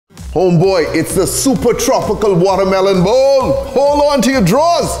Homeboy, it's the super tropical watermelon bowl. Hold on to your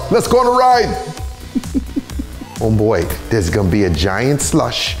drawers. Let's go on a ride. Homeboy, there's gonna be a giant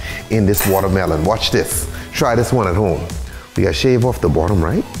slush in this watermelon. Watch this. Try this one at home. We gotta shave off the bottom,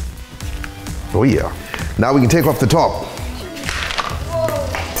 right? Oh yeah. Now we can take off the top.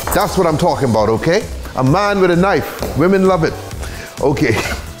 That's what I'm talking about, okay? A man with a knife. Women love it. Okay.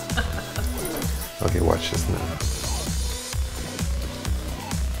 Okay, watch this now.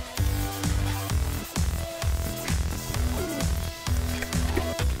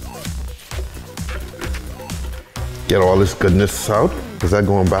 Get all this goodness out, because that's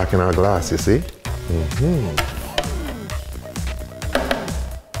going back in our glass, you see?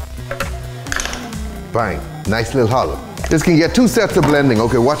 Bang, nice little hull. This can get 2 sets of blending.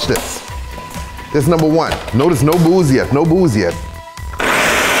 Okay, watch this. This is number 1. Notice no booze yet, no booze yet.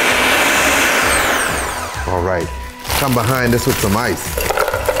 All right, come behind this with some ice.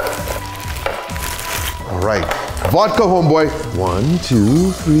 All right, vodka, homeboy. 1,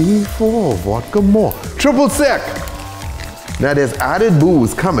 2, 3, 4, vodka more. Triple sec. Now there's added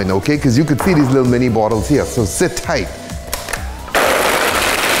booze coming, okay? Because you could see these little mini bottles here, so sit tight.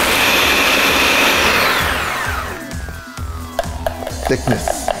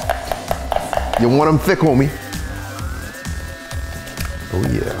 Thickness. You want them thick, homie? Oh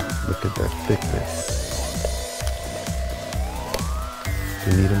yeah, look at that thickness.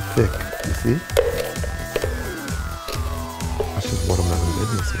 You need them thick, you see? That's just watermelon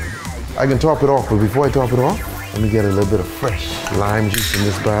business, man. I can top it off, but before I top it off, let me get a little bit of fresh lime juice in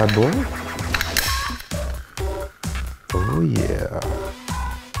this bad boy. Oh yeah.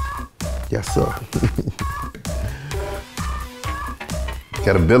 Yes, sir.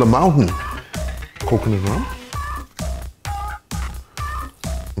 Gotta build a mountain. Coconut rum.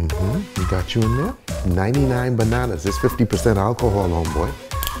 We got you in there. 99 bananas. It's 50% alcohol, homeboy.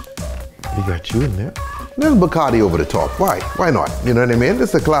 We got you in there. Little Bacardi over the top. Why? Why not? You know what I mean?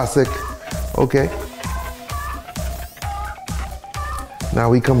 It's a classic. Okay. Now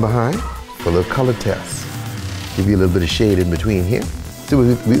we come behind for a little color test. Give you a little bit of shade in between here. See,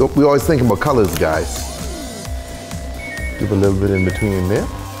 we always think about colors, guys. Give a little bit in between there.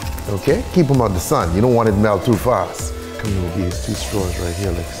 Okay? Keep them out the sun. You don't want it to melt too fast. Come in with these 2 straws right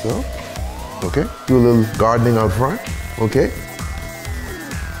here like so. Okay? Do a little gardening out front. Okay?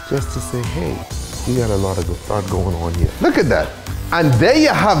 Just to say, hey, we got a lot of thought going on here. Look at that. And there you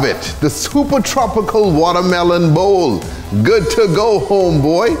have it, the super tropical watermelon bowl. Good to go,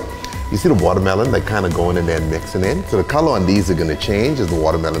 homeboy. You see the watermelon, like kind of going in there and mixing in? So the color on these are gonna change as the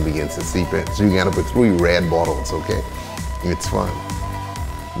watermelon begins to seep in. So you can end up with 3 red bottles, okay? It's fun.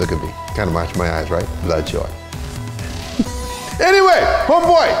 Look at me, kind of match my eyes, right? Bloodshot. Anyway,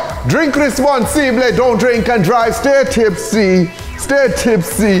 homeboy, drink responsibly, don't drink and drive, stay tipsy, stay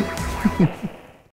tipsy.